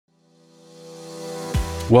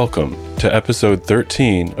Welcome to episode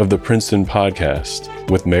 13 of the Princeton Podcast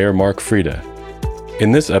with Mayor Mark Freda.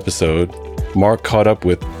 In this episode, Mark caught up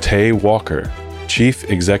with Tay Walker, Chief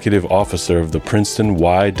Executive Officer of the Princeton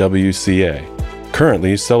YWCA,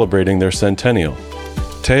 currently celebrating their centennial.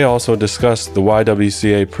 Tay also discussed the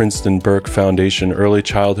YWCA Princeton Burke Foundation Early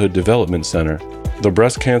Childhood Development Center, the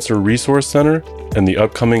Breast Cancer Resource Center, and the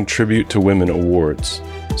upcoming Tribute to Women Awards.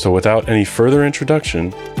 So without any further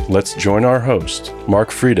introduction, let's join our host, Mark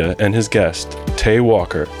Freda, and his guest, Tay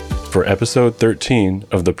Walker, for episode 13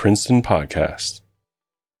 of the Princeton Podcast.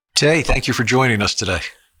 Tay, thank you for joining us today.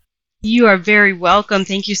 You are very welcome.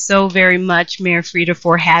 Thank you so very much, Mayor Freda,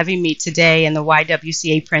 for having me today in the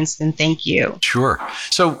YWCA Princeton. Thank you. Sure.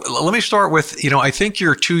 So let me start with, I think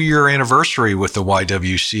your 2-year anniversary with the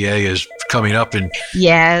YWCA is coming up. And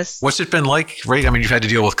yes. What's it been like, right? I mean, you've had to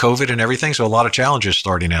deal with COVID and everything, so a lot of challenges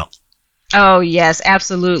starting out. Oh, yes,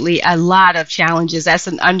 absolutely. A lot of challenges. That's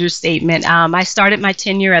an understatement. I started my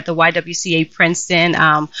tenure at the YWCA Princeton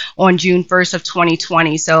on June 1st of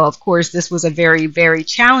 2020. So, of course, this was a very, very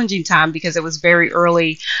challenging time because it was very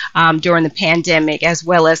early during the pandemic, as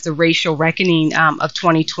well as the racial reckoning of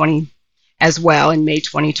 2020 as well in May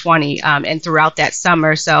 2020 and throughout that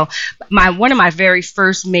summer. So one of my very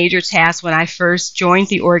first major tasks when I first joined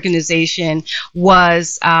the organization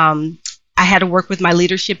was I had to work with my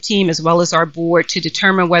leadership team as well as our board to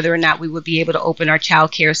determine whether or not we would be able to open our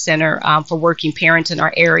child care center for working parents in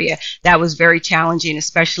our area. That was very challenging,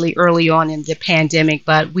 especially early on in the pandemic,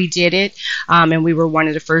 but we did it, and we were one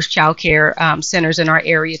of the first child care centers in our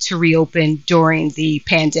area to reopen during the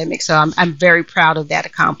pandemic. So I'm very proud of that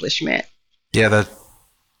accomplishment. Yeah,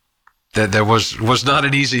 that was not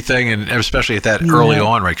an easy thing, and especially at that early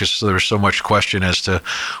on, right? Because there was so much question as to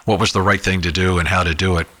what was the right thing to do and how to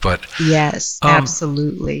do it. But yes,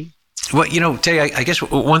 absolutely. Well, Tay, I guess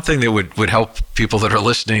one thing that would help people that are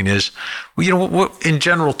listening is, what, in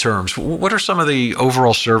general terms, what are some of the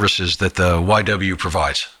overall services that the YW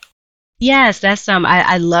provides? Yes, that's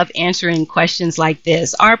I love answering questions like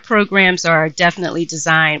this. Our programs are definitely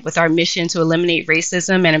designed with our mission to eliminate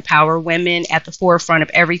racism and empower women at the forefront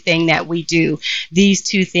of everything that we do. These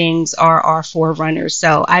two things are our forerunners.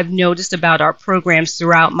 So I've noticed about our programs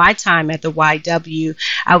throughout my time at the YW,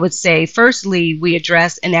 I would say, firstly, we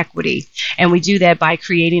address inequity, and we do that by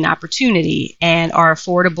creating opportunity. And our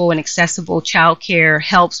affordable and accessible childcare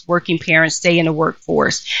helps working parents stay in the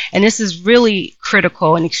workforce. And this is really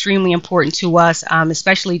critical and extremely important to us,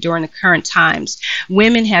 especially during the current times.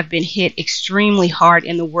 Women have been hit extremely hard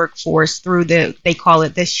in the workforce through they call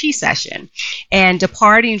it the she-cession, and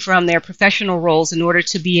departing from their professional roles in order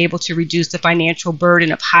to be able to reduce the financial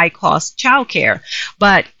burden of high-cost childcare.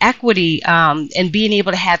 But equity and being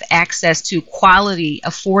able to have access to quality,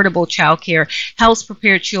 affordable childcare helps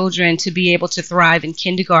prepare children to be able to thrive in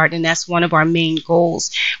kindergarten, and that's one of our main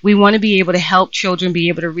goals. We want to be able to help children be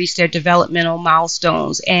able to reach their developmental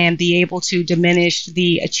milestones and be able to diminish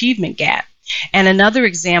the achievement gap. And another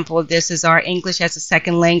example of this is our English as a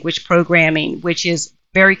Second Language programming, which is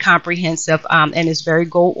very comprehensive and is very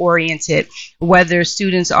goal-oriented, whether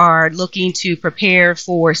students are looking to prepare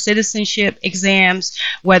for citizenship exams,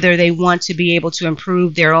 whether they want to be able to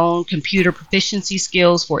improve their own computer proficiency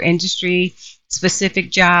skills for industry specific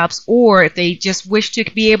jobs, or if they just wish to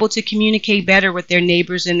be able to communicate better with their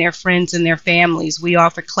neighbors and their friends and their families. We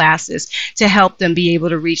offer classes to help them be able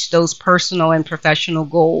to reach those personal and professional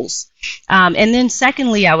goals. And then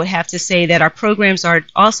secondly, I would have to say that our programs are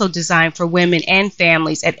also designed for women and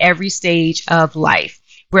families at every stage of life.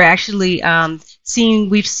 We're actually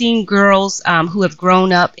we've seen girls who have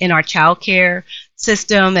grown up in our childcare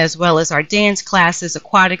system, as well as our dance classes,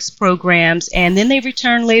 aquatics programs, and then they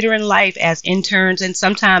return later in life as interns and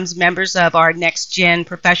sometimes members of our Next Gen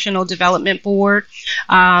Professional Development Board,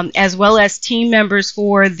 as well as team members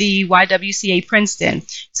for the YWCA Princeton.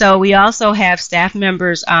 So we also have staff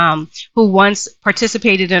members who once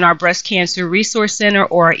participated in our Breast Cancer Resource Center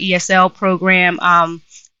or our ESL program.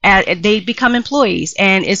 They become employees,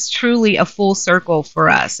 and it's truly a full circle for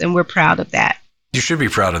us, and we're proud of that. You should be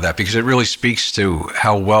proud of that, because it really speaks to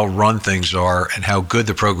how well run things are and how good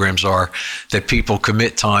the programs are, that people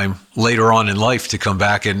commit time later on in life to come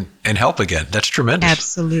back and help again. That's tremendous.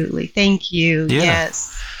 Absolutely. Thank you. Yeah.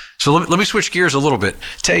 Yes. So let me switch gears a little bit.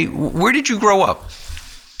 Tay, where did you grow up?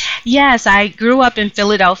 Yes, I grew up in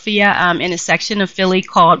Philadelphia in a section of Philly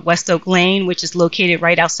called West Oak Lane, which is located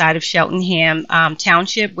right outside of Cheltenham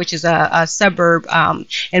Township, which is a suburb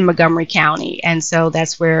in Montgomery County. And so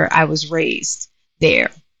that's where I was raised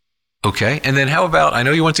there. Okay. And then how about, I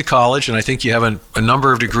know you went to college, and I think you have a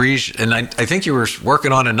number of degrees, and I think you were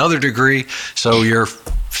working on another degree. So you're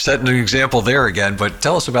setting an example there again, but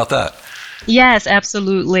tell us about that. Yes,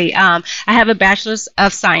 absolutely. I have a bachelor's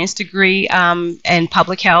of science degree in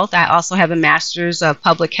public health. I also have a master's of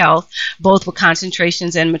public health, both with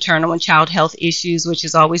concentrations in maternal and child health issues, which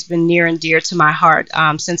has always been near and dear to my heart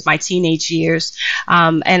since my teenage years.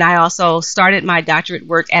 And I also started my doctorate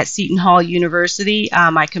work at Seton Hall University.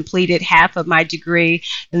 I completed half of my degree,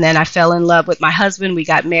 and then I fell in love with my husband. We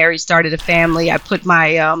got married, started a family. I put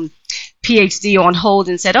my PhD on hold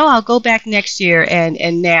and said, I'll go back next year.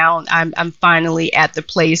 And now I'm finally at the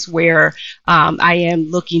place where I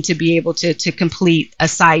am looking to be able to complete a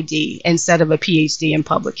PsyD instead of a PhD in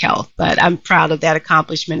public health. But I'm proud of that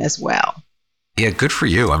accomplishment as well. Yeah, good for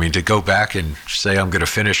you. I mean, to go back and say I'm going to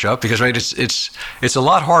finish up, because right, it's a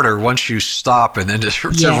lot harder once you stop and then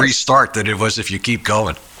to restart than it was if you keep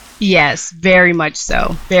going. Yes, very much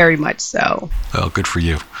so. Very much so. Well, good for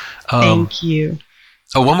you. Thank you.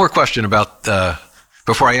 Oh, one more question about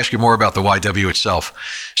before I ask you more about the YW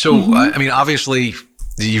itself. So, I mean, obviously,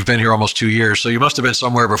 you've been here almost 2 years, so you must have been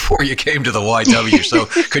somewhere before you came to the YW. So,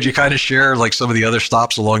 could you kind of share like some of the other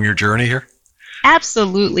stops along your journey here?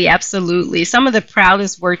 Absolutely, absolutely. Some of the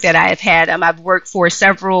proudest work that I have had, I've worked for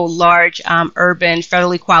several large urban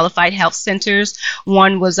federally qualified health centers.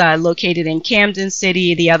 One was located in Camden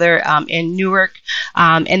City, the other in Newark.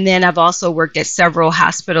 And then I've also worked at several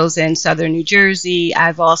hospitals in southern New Jersey.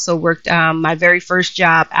 I've also worked my very first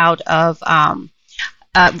job out of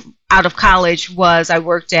college was I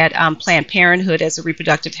worked at Planned Parenthood as a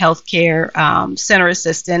reproductive health care center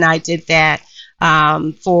assistant. I did that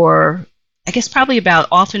for I guess probably about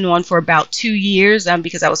off and on for about 2 years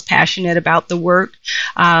because I was passionate about the work.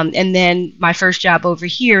 And then my first job over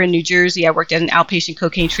here in New Jersey, I worked at an outpatient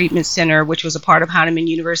cocaine treatment center, which was a part of Hahnemann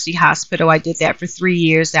University Hospital. I did that for 3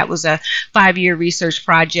 years. That was a 5-year research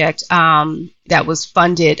project that was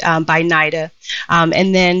funded by NIDA.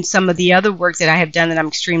 And then some of the other work that I have done that I'm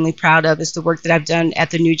extremely proud of is the work that I've done at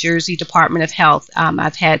the New Jersey Department of Health.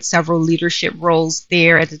 I've had several leadership roles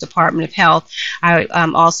there at the Department of Health. I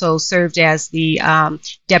also served as the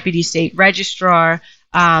Deputy State Registrar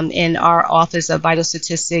in our Office of Vital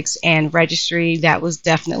Statistics and Registry. That was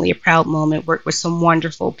definitely a proud moment. Worked with some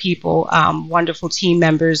wonderful people, wonderful team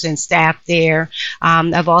members and staff there.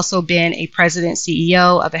 I've also been a president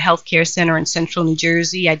CEO of a healthcare center in central New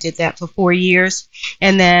Jersey. I did that for 4 years.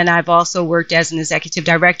 And then I've also worked as an executive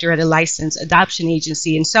director at a licensed adoption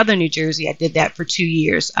agency in southern New Jersey. I did that for 2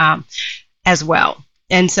 years as well.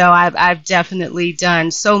 And so I've definitely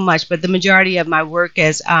done so much, but the majority of my work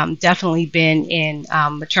has definitely been in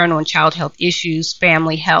maternal and child health issues,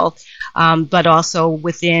 family health, but also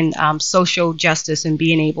within social justice and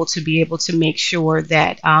being able to make sure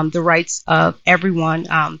that the rights of everyone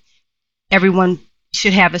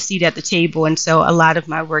should have a seat at the table. And so a lot of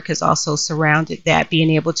my work has also surrounded that, being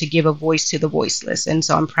able to give a voice to the voiceless. And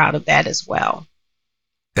so I'm proud of that as well.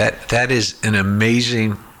 That is an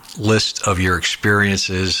amazing list of your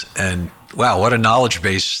experiences, and wow, what a knowledge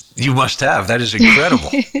base you must have. That is incredible.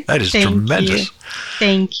 That is tremendous.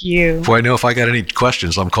 Thank you. Boy, I know if I got any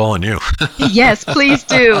questions, I'm calling you. Yes, please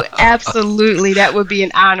do. Absolutely. That would be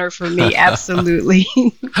an honor for me. Absolutely.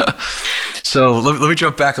 So let me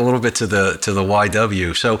jump back a little bit to the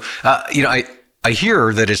YW. So, I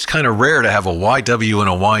hear that it's kind of rare to have a YW and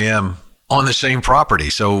a YM on the same property.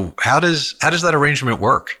 So how does that arrangement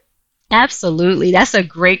work? Absolutely. That's a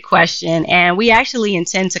great question. And we actually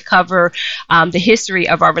intend to cover the history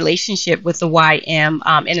of our relationship with the YM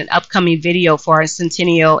in an upcoming video for our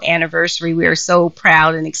centennial anniversary. We are so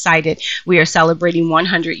proud and excited. We are celebrating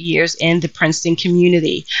 100 years in the Princeton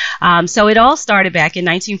community. So it all started back in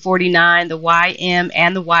 1949. The YM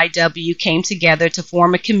and the YW came together to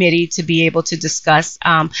form a committee to be able to discuss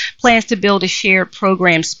plans to build a shared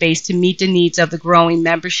program space to meet the needs of the growing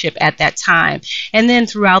membership at that time. And then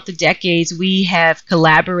throughout the decades, we have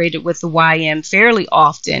collaborated with the YM fairly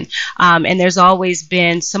often, and there's always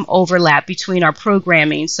been some overlap between our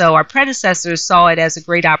programming. So our predecessors saw it as a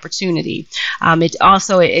great opportunity.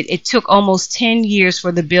 It took almost 10 years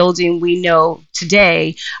for the building we know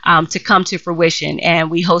today to come to fruition, and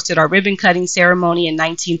we hosted our ribbon cutting ceremony in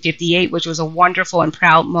 1958, which was a wonderful and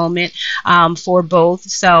proud moment for both.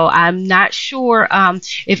 So I'm not sure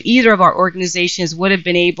if either of our organizations would have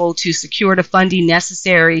been able to secure the funding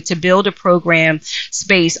necessary to build a program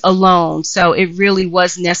space alone. So it really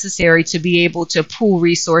was necessary to be able to pool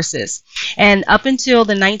resources. And up until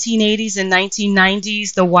the 1980s and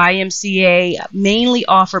 1990s, the YMCA mainly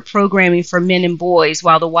offered programming for men and boys,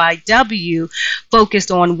 while the YW focused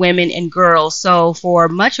on women and girls. So for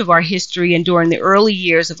much of our history and during the early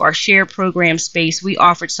years of our shared program space, we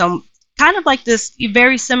offered some kind of like this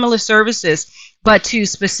very similar services but to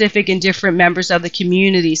specific and different members of the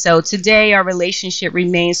community. So today our relationship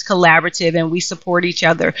remains collaborative, and we support each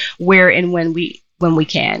other where and when we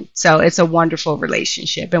can. So it's a wonderful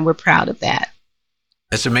relationship, and we're proud of that.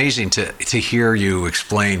 It's amazing to hear you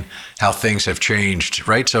explain how things have changed,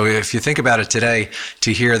 right? So if you think about it today,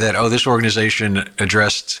 to hear that, oh, this organization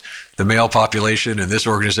addressed the male population and this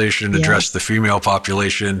organization addressed the female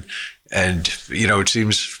population, and it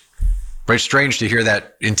seems very strange to hear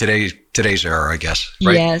that in today's era, I guess.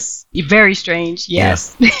 Right? Yes, very strange.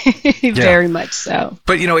 Yes, very much so.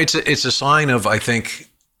 But it's a sign of, I think,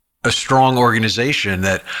 a strong organization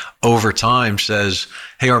that over time says,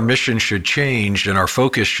 hey, our mission should change and our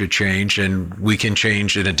focus should change, and we can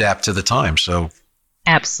change and adapt to the time. So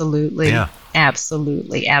absolutely.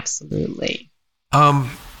 Absolutely.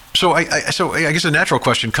 So I guess a natural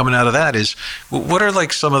question coming out of that is, what are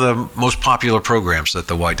like some of the most popular programs that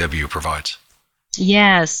the YW provides?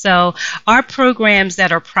 Yeah, so our programs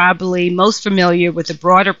that are probably most familiar with the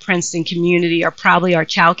broader Princeton community are probably our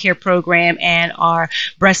child care program and our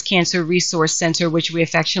Breast Cancer Resource Center, which we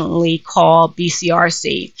affectionately call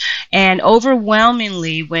BCRC. And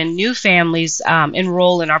overwhelmingly, when new families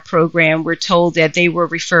enroll in our program, we're told that they were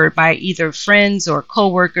referred by either friends or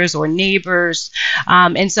coworkers or neighbors.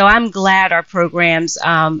 And so I'm glad our program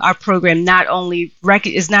not only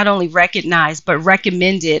is not only recognized, but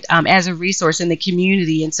recommended as a resource in the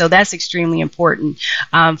community. And so that's extremely important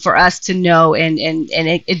for us to know, and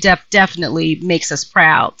it definitely makes us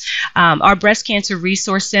proud. Our Breast Cancer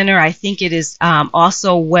Resource Center, I think it is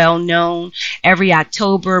also well known. Every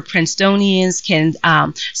October, Princetonians can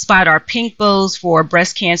spot our pink bows for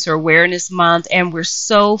Breast Cancer Awareness Month, and we're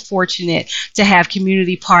so fortunate to have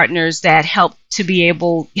community partners that help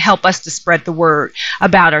us to spread the word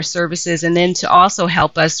about our services, and then to also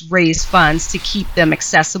help us raise funds to keep them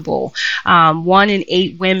accessible. 1 in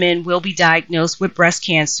 8 women will be diagnosed with breast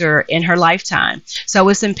cancer in her lifetime. So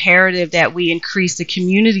it's imperative that we increase the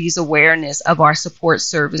community's awareness of our support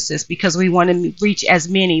services, because we want to reach as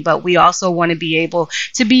many, but we also want to be able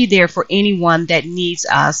to be there for anyone that needs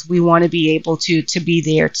us. We want to be able to be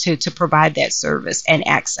there to provide that service and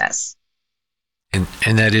access.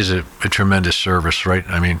 And that is a tremendous service, right?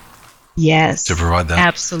 I mean, yes, to provide that.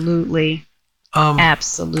 Absolutely.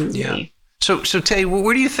 Absolutely. Yeah. So Tay,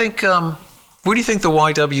 where do you think the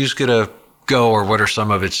YW is going to go, or what are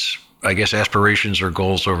some of its, I guess, aspirations or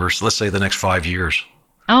goals over, let's say, the next 5 years?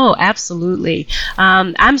 Oh, absolutely.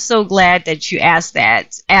 I'm so glad that you asked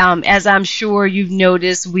that. As I'm sure you've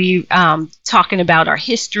noticed, we talking about our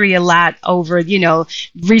history a lot over,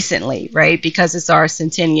 recently, right? Because it's our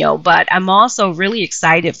centennial. But I'm also really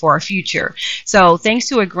excited for our future. So thanks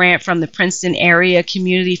to a grant from the Princeton Area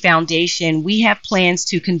Community Foundation, we have plans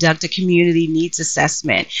to conduct a community needs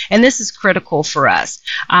assessment. And this is critical for us.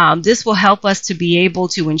 This will help us to be able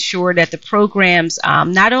to ensure that the programs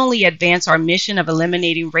not only advance our mission of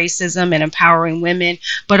eliminating racism and empowering women,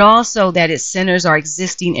 but also that it centers our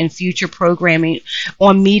existing and future programming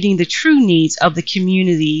on meeting the true needs of the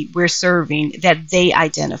community we're serving that they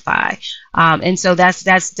identify. And so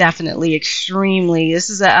that's definitely this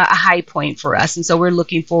is a high point for us. And so we're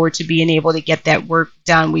looking forward to being able to get that work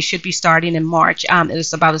done. We should be starting in March.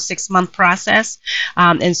 It's about a 6-month process.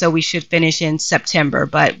 And so we should finish in September,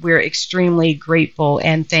 but we're extremely grateful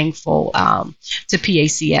and thankful to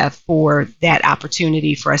PACF for that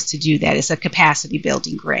opportunity for us to do that. It's a capacity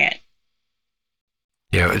building grant.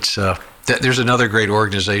 Yeah, it's there's another great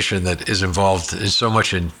organization that is involved in so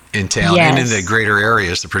much in town and in the greater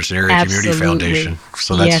areas, the Princeton Area Community Foundation.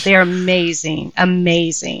 So they're amazing.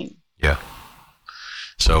 Yeah.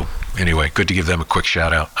 So anyway, good to give them a quick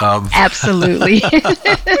shout out. Absolutely.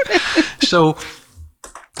 So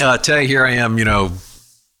Tay, here I am,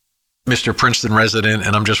 Mr. Princeton resident,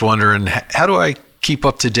 and I'm just wondering, how do I keep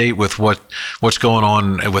up to date with what's going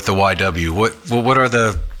on with the YW? What are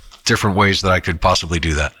the different ways that I could possibly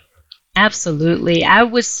do that? Absolutely. I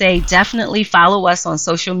would say definitely follow us on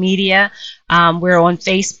social media. We're on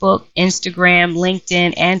Facebook, Instagram,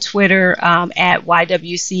 LinkedIn, and Twitter at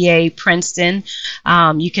YWCA Princeton.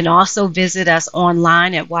 You can also visit us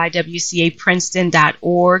online at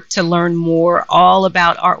ywcaprinceton.org to learn more all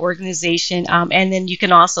about our organization. And then you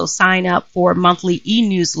can also sign up for monthly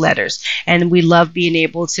e-newsletters. And we love being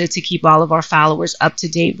able to keep all of our followers up to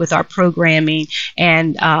date with our programming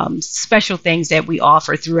and special things that we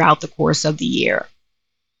offer throughout the course of the year.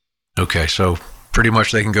 Okay, so pretty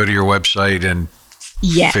much they can go to your website and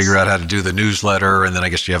figure out how to do the newsletter, and then I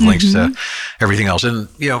guess you have links to everything else. And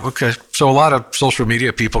okay, so a lot of social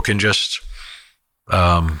media people can just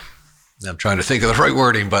I'm trying to think of the right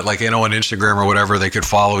wording, but like, on Instagram or whatever, they could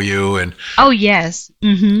follow you and. Oh, yes.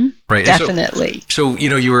 Mm-hmm. Right. Definitely. So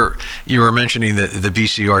you were mentioning the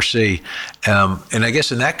BCRC, and I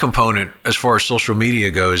guess in that component, as far as social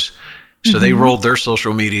media goes, so they rolled their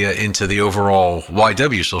social media into the overall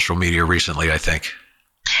YW social media recently, I think.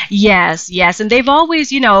 Yes. And they've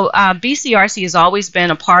always, BCRC has always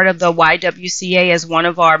been a part of the YWCA as one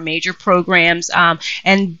of our major programs.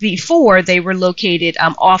 And before they were located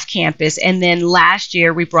off campus. And then last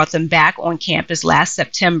year we brought them back on campus last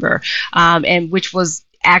September, and which was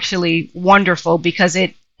actually wonderful because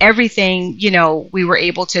everything, we were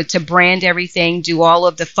able to brand everything, do all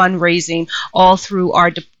of the fundraising all through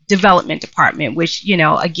our development department, which,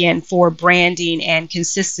 again, for branding and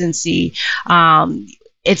consistency,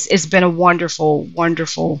 it's been a wonderful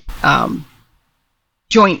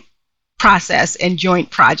joint process and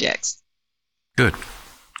joint projects. Good.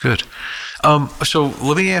 So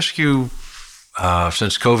let me ask you,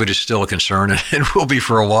 since COVID is still a concern and will be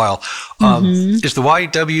for a while, is the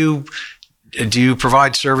YW, do you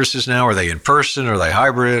provide services now? Are they in person? Are they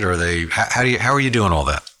hybrid? How are you doing all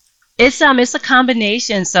that? It's a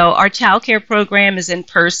combination. So our child care program is in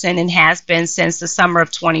person and has been since the summer of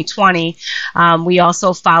 2020. We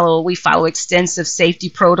also follow extensive safety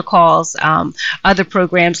protocols. Other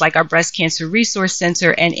programs like our Breast Cancer Resource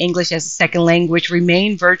Center and English as a Second Language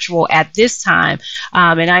remain virtual at this time.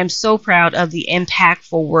 And I'm so proud of the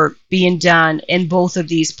impactful work being done in both of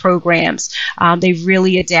these programs. They've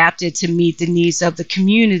really adapted to meet the needs of the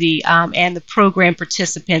community and the program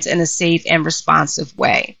participants in a safe and responsive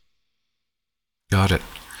way. Got it.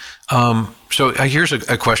 So here's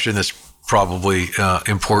a question that's probably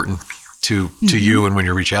important to you and when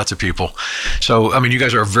you reach out to people. So, I mean, you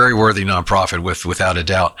guys are a very worthy nonprofit without a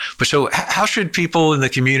doubt. But so how should people in the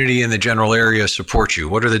community in the general area support you?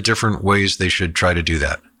 What are the different ways they should try to do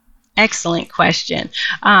that? Excellent question.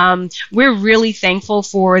 We're really thankful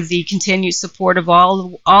for the continued support of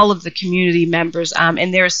all of the community members,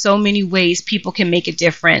 and there are so many ways people can make a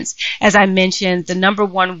difference. As I mentioned, the number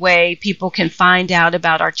one way people can find out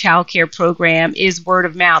about our child care program is word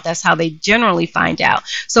of mouth. That's how they generally find out.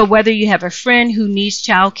 So whether you have a friend who needs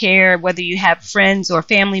child care, whether you have friends or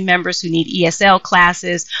family members who need ESL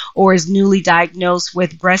classes or is newly diagnosed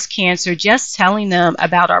with breast cancer, just telling them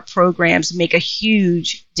about our programs make a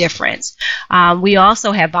huge difference. We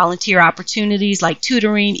also have volunteer opportunities like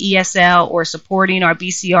tutoring, ESL, or supporting our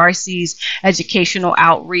BCRC's educational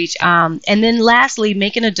outreach. And then lastly,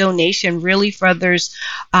 making a donation really furthers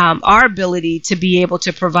our ability to be able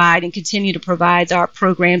to provide and continue to provide our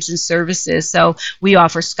programs and services. So we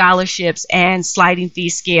offer scholarships and sliding fee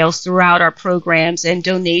scales throughout our programs, and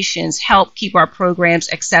donations help keep our programs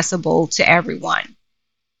accessible to everyone.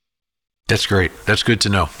 That's great. That's good to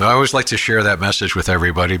know. I always like to share that message with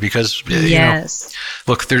everybody because, yes.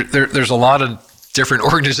 Look, there's a lot of different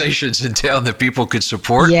organizations in town that people could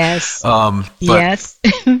support. Yes. But, yes.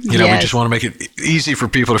 We just want to make it easy for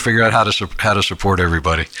people to figure out how to support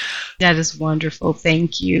everybody. That is wonderful.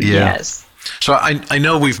 Thank you. Yeah. Yes. So I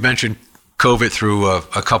know we've mentioned COVID through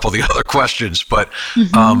a couple of the other questions, but,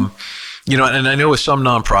 and I know with some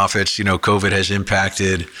nonprofits, COVID has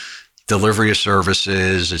impacted delivery of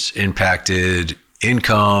services, it's impacted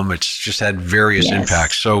income, it's just had various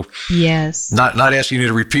impacts. So yes, not asking you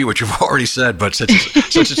to repeat what you've already said, but since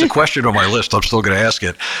it's a question on my list, I'm still going to ask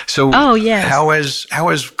it. So how has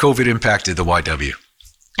COVID impacted the YW?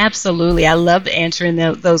 Absolutely. I love answering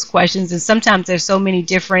those questions. And sometimes there's so many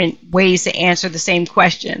different ways to answer the same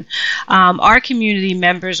question. Our community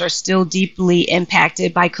members are still deeply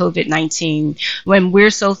impacted by COVID-19. When we're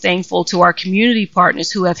so thankful to our community partners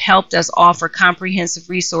who have helped us offer comprehensive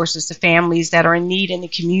resources to families that are in need in the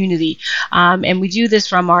community. And we do this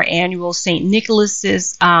from our annual St. Nicholas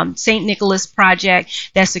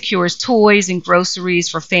project that secures toys and groceries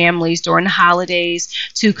for families during the holidays,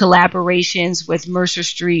 to collaborations with Mercer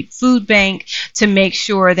Street Food Bank to make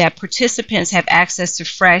sure that participants have access to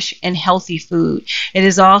fresh and healthy food. It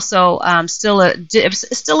is also still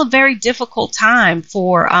a very difficult time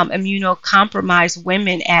for immunocompromised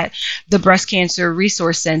women at the Breast Cancer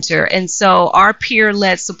Resource Center. And so our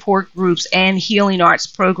peer-led support groups and healing arts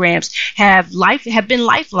programs have been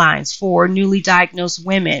lifelines for newly diagnosed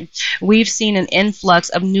women. We've seen an influx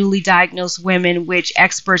of newly diagnosed women, which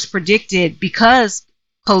experts predicted because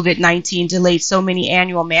COVID-19 delayed so many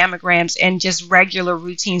annual mammograms and just regular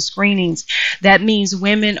routine screenings. That means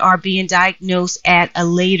women are being diagnosed at a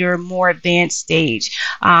later, more advanced stage,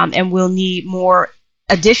 and will need more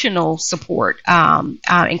additional support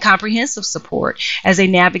and comprehensive support as they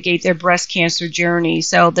navigate their breast cancer journey.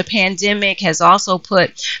 So the pandemic has also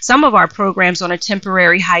put some of our programs on a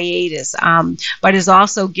temporary hiatus, but has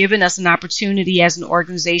also given us an opportunity as an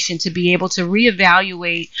organization to be able to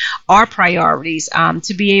reevaluate our priorities,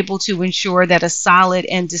 to be able to ensure that a solid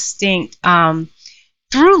and distinct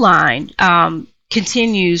through line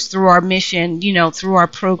continues through our mission, through our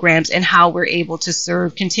programs and how we're able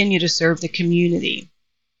to continue to serve the community.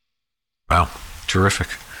 Wow, terrific.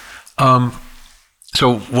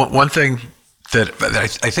 So one thing that I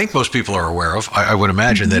think most people are aware of, I would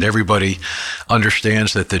imagine that everybody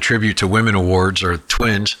understands that the Tribute to Women Awards, or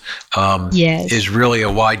Twins, is really a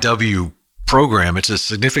YW program. It's a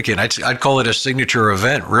significant, I'd call it a signature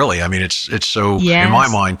event, really. I mean, it's so, in my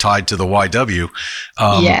mind, tied to the YW.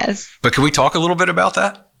 But can we talk a little bit about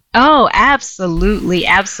that? Oh, absolutely.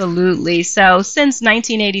 Absolutely. So since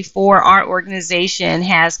 1984, our organization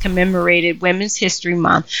has commemorated Women's History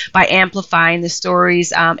Month by amplifying the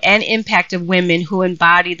stories and impact of women who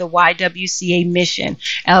embody the YWCA mission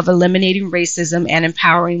of eliminating racism and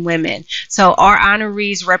empowering women. So our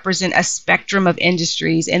honorees represent a spectrum of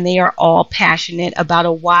industries, and they are all passionate about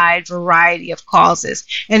a wide variety of causes.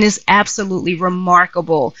 And it's absolutely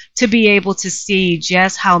remarkable to be able to see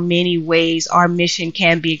just how many ways our mission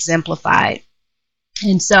can be exemplified.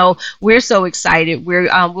 And so we're so excited.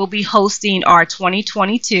 We'll be hosting our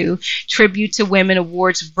 2022 Tribute to Women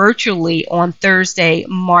Awards virtually on Thursday,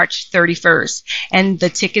 March 31st. And the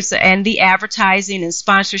tickets and the advertising and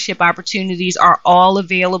sponsorship opportunities are all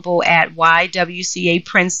available at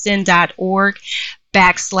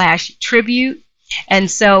ywcaprinceton.org/tribute.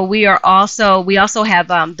 And so we also have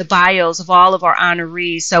the bios of all of our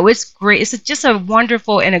honorees. So it's great. It's just a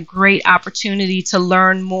wonderful and a great opportunity to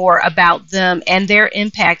learn more about them and their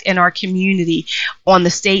impact in our community on the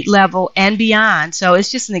state level and beyond. So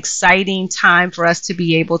it's just an exciting time for us to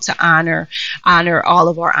be able to honor all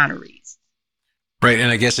of our honorees. Right,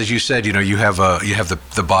 and I guess as you said, you have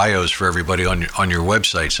the bios for everybody on your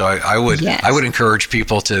website. So I would encourage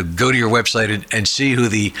people to go to your website and see who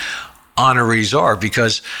the honorees are,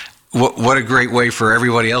 because what a great way for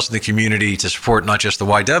everybody else in the community to support not just the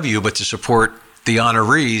YW, but to support the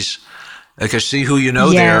honorees. Because see who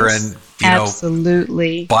there, and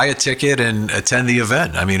absolutely buy a ticket and attend the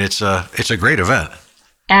event. I mean, it's a great event.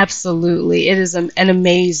 Absolutely, it is an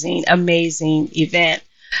amazing event.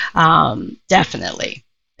 Definitely.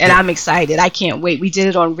 And I'm excited. I can't wait. We did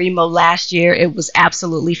it on Remo last year. It was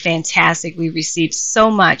absolutely fantastic. We received so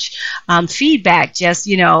much feedback, just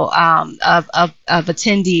of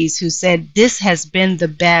attendees who said this has been the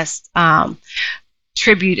best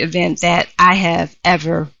tribute event that I have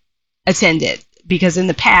ever attended. Because in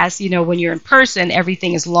the past, when you're in person,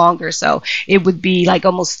 everything is longer. So it would be like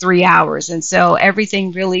almost 3 hours. And so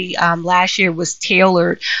everything really last year was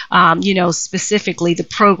tailored. Specifically, the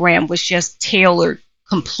program was just tailored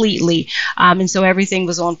completely. And so everything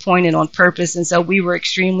was on point and on purpose. And so we were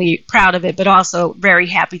extremely proud of it, but also very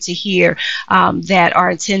happy to hear that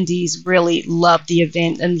our attendees really loved the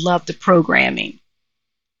event and loved the programming.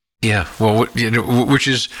 Yeah, well, which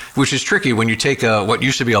is tricky when you take what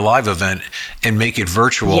used to be a live event and make it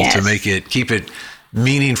virtual to keep it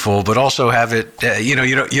meaningful, but also have it, you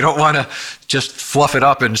don't want to just fluff it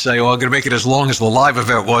up and say, well, I'm going to make it as long as the live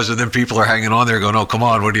event was. And then people are hanging on there going, oh, come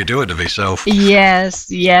on, what are you doing to me? So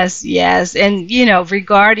yes. And,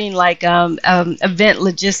 regarding event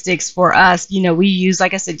logistics for us, we use,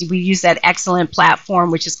 like I said, we use that excellent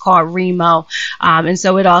platform, which is called Remo. And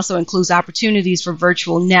so it also includes opportunities for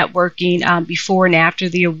virtual networking before and after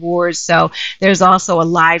the awards. So there's also a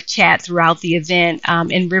live chat throughout the event.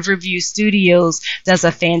 And Riverview Studios does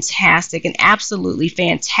a fantastic and absolutely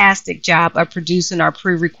fantastic job of producing our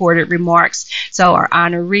pre-recorded remarks. So our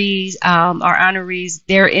honorees,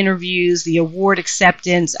 their interviews, the award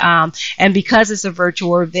acceptance, and because it's a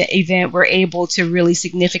virtual event, we're able to really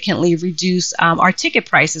significantly reduce our ticket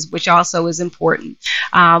prices, which also is important,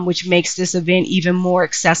 which makes this event even more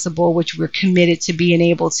accessible, which we're committed to being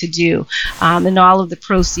able to do. And all of the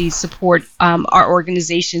proceeds support our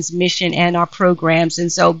organization's mission and our programs.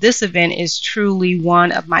 And so this event is truly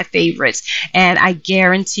one of my favorites, and I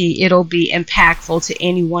guarantee it'll be impactful to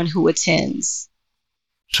anyone who attends.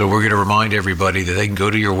 So we're going to remind everybody that they can go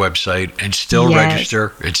to your website and still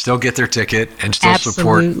register and still get their ticket and still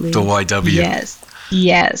support the YW.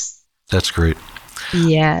 Yes. That's great.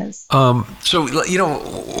 Yes. So,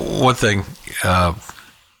 one thing,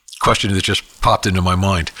 question that just popped into my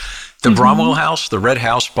mind. The Bromwell House, the red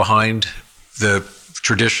house behind the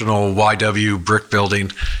traditional YW brick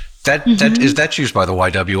building, that's used by the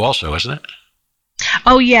YW also, isn't it?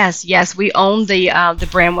 Oh yes, yes, we own the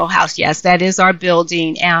Bramwell House. Yes, that is our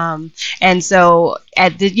building. And so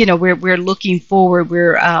at the we're looking forward.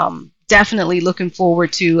 We're definitely looking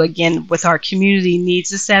forward to, again, with our community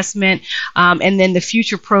needs assessment, and then the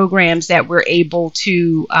future programs that we're able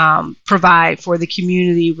to provide for the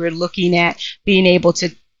community. We're looking at being able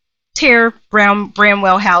to tear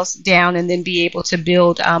Bramwell House down and then be able to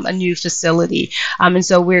build a new facility. And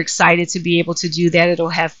so we're excited to be able to do that. It'll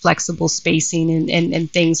have flexible spacing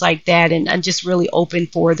and things like that, and just really open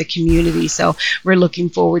for the community. So we're looking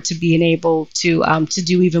forward to being able to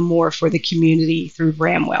do even more for the community through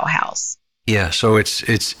Bramwell House. Yeah, so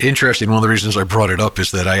it's interesting. One of the reasons I brought it up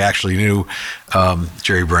is that I actually knew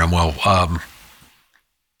Jerry Bramwell.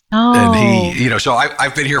 And he, so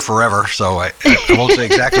I've been here forever, so I won't say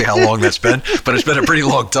exactly how long that's been, but it's been a pretty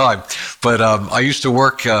long time. But I used to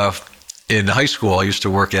work in high school. I used to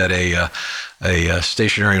work at a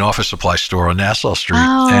stationery and office supply store on Nassau Street,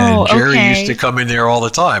 and Jerry used to come in there all the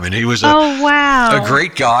time. And he was a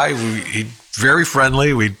great guy. He very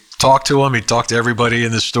friendly. We'd talk to him. He'd talk to everybody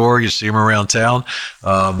in the store. You see him around town.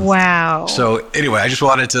 Wow. So anyway, I just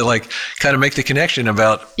wanted to kind of make the connection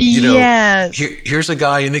about, here's a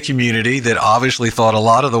guy in the community that obviously thought a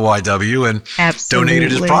lot of the YW and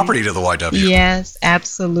donated his property to the YW. Yes,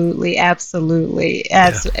 absolutely. Absolutely.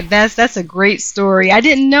 That's a great story. I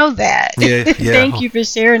didn't know that. Yeah. Thank you for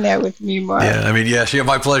sharing that with me, Mark. Yeah,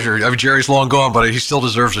 my pleasure. I mean, Jerry's long gone, but he still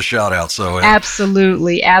deserves a shout out. So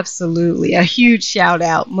Absolutely. A huge shout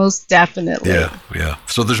out. Most definitely. Yeah.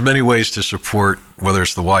 So there's many ways to support, whether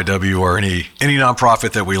it's the YW or any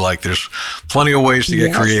nonprofit that we like. There's plenty of ways to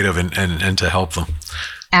get creative and to help them.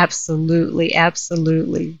 Absolutely.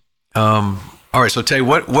 All right. So Tay,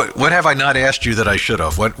 what have I not asked you that I should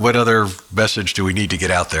have? What other message do we need to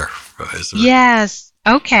get out there? Yes.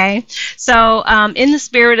 Okay. So in the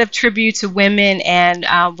spirit of tribute to women and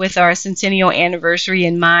with our centennial anniversary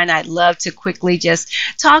in mind, I'd love to quickly just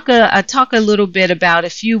talk a little bit about a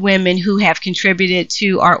few women who have contributed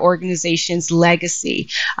to our organization's legacy.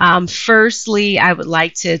 Firstly, I would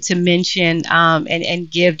like to mention and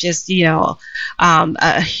give just,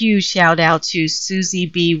 a huge shout out to Susie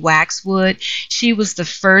B. Waxwood. She was the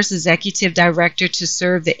first executive director to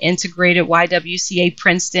serve the integrated YWCA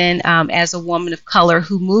Princeton as a woman of color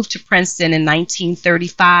who moved to Princeton in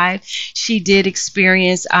 1935. She did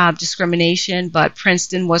experience discrimination, but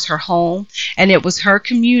Princeton was her home, and it was her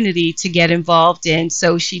community to get involved in.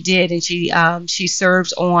 So she did, and she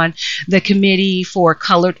serves on the committee for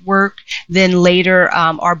colored work. Then later,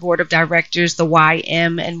 our board of directors, the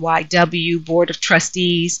YM and YW board of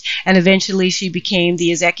trustees, and eventually she became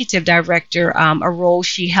the executive director, a role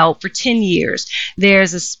she held for 10 years.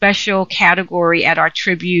 There's a special category at our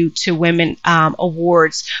Tribute to Women awards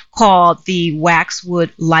called the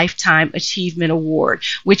Waxwood Lifetime Achievement Award,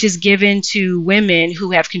 which is given to women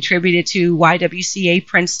who have contributed to YWCA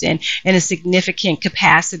Princeton in a significant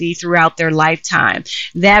capacity throughout their lifetime.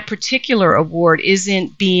 That particular award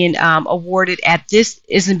isn't being awarded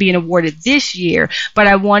this year, but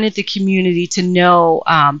I wanted the community to know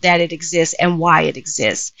that it exists and why it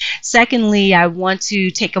exists. Secondly, I want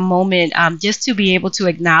to take a moment just to be able to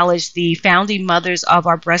acknowledge the founding mothers of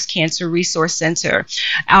our Breast Cancer Resource Center.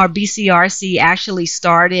 Our BCRC actually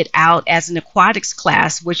started out as an aquatics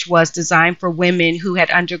class, which was designed for women who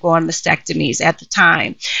had undergone mastectomies at the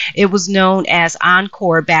time. It was known as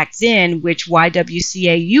Encore back then, which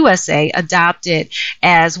YWCA USA adopted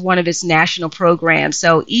as one of its national programs.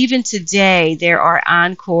 So even today, there are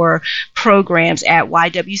Encore programs at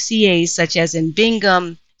YWCA, such as in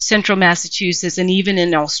Bingham, Central Massachusetts, and even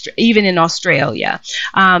in Australia.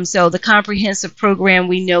 So the comprehensive program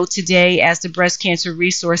we know today as the Breast Cancer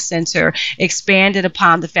Resource Center expanded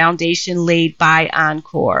upon the foundation laid by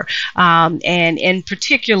Encore. And in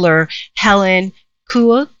particular, Helen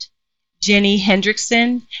Kuot, Jenny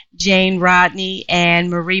Hendrickson, Jane Rodney,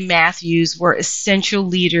 and Marie Matthews were essential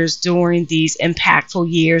leaders during these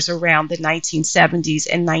impactful years around the 1970s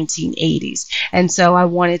and 1980s. And so I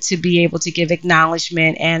wanted to be able to give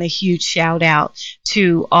acknowledgement and a huge shout out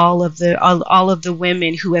to all of the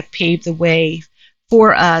women who have paved the way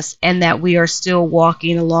for us and that we are still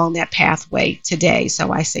walking along that pathway today.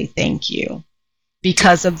 So I say thank you.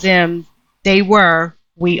 Because of them,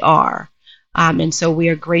 we are. And so we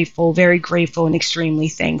are grateful, very grateful, and extremely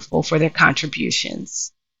thankful for their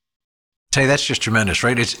contributions. Tay, that's just tremendous,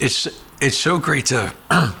 right? It's so great to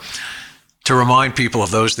remind people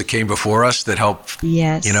of those that came before us that help,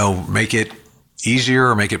 make it easier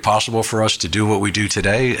or make it possible for us to do what we do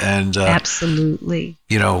today. And absolutely,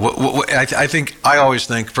 I always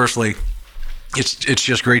think personally, it's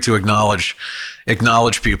just great to acknowledge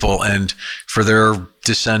people, and for their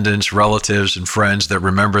descendants, relatives, and friends that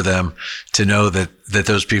remember them to know that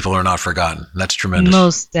those people are not forgotten. That's tremendous.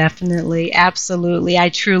 Most definitely. Absolutely. I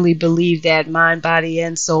truly believe that, mind, body,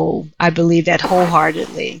 and soul. I believe that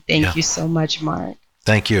wholeheartedly. Thank you so much, Mark.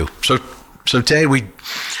 Thank you. So Tay,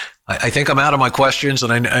 I think I'm out of my questions,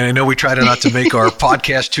 and I know we try to not to make our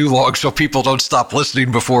podcast too long so people don't stop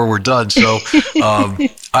listening before we're done. So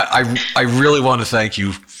I really want to thank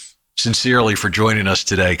you sincerely for joining us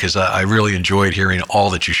today, because I really enjoyed hearing all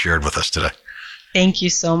that you shared with us today. Thank you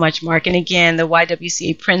so much, Mark. And again, the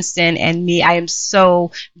YWCA Princeton and me, I am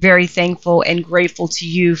so very thankful and grateful to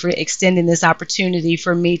you for extending this opportunity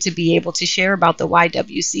for me to be able to share about the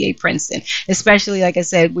YWCA Princeton. Especially, like I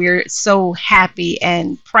said, we're so happy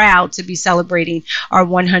and proud to be celebrating our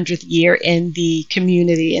 100th year in the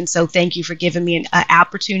community. And so thank you for giving me an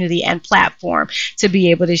opportunity and platform to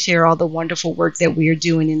be able to share all the wonderful work that we are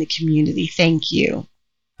doing in the community. Thank you.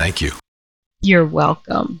 Thank you. You're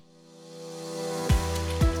welcome.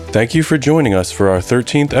 Thank you for joining us for our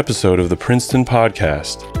 13th episode of the Princeton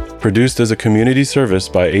Podcast, produced as a community service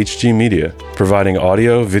by HG Media, providing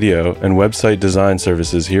audio, video, and website design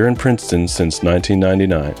services here in Princeton since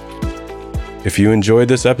 1999. If you enjoyed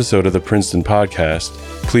this episode of the Princeton Podcast,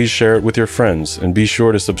 please share it with your friends and be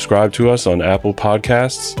sure to subscribe to us on Apple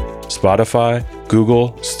Podcasts, Spotify,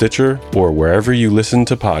 Google, Stitcher, or wherever you listen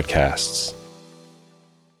to podcasts.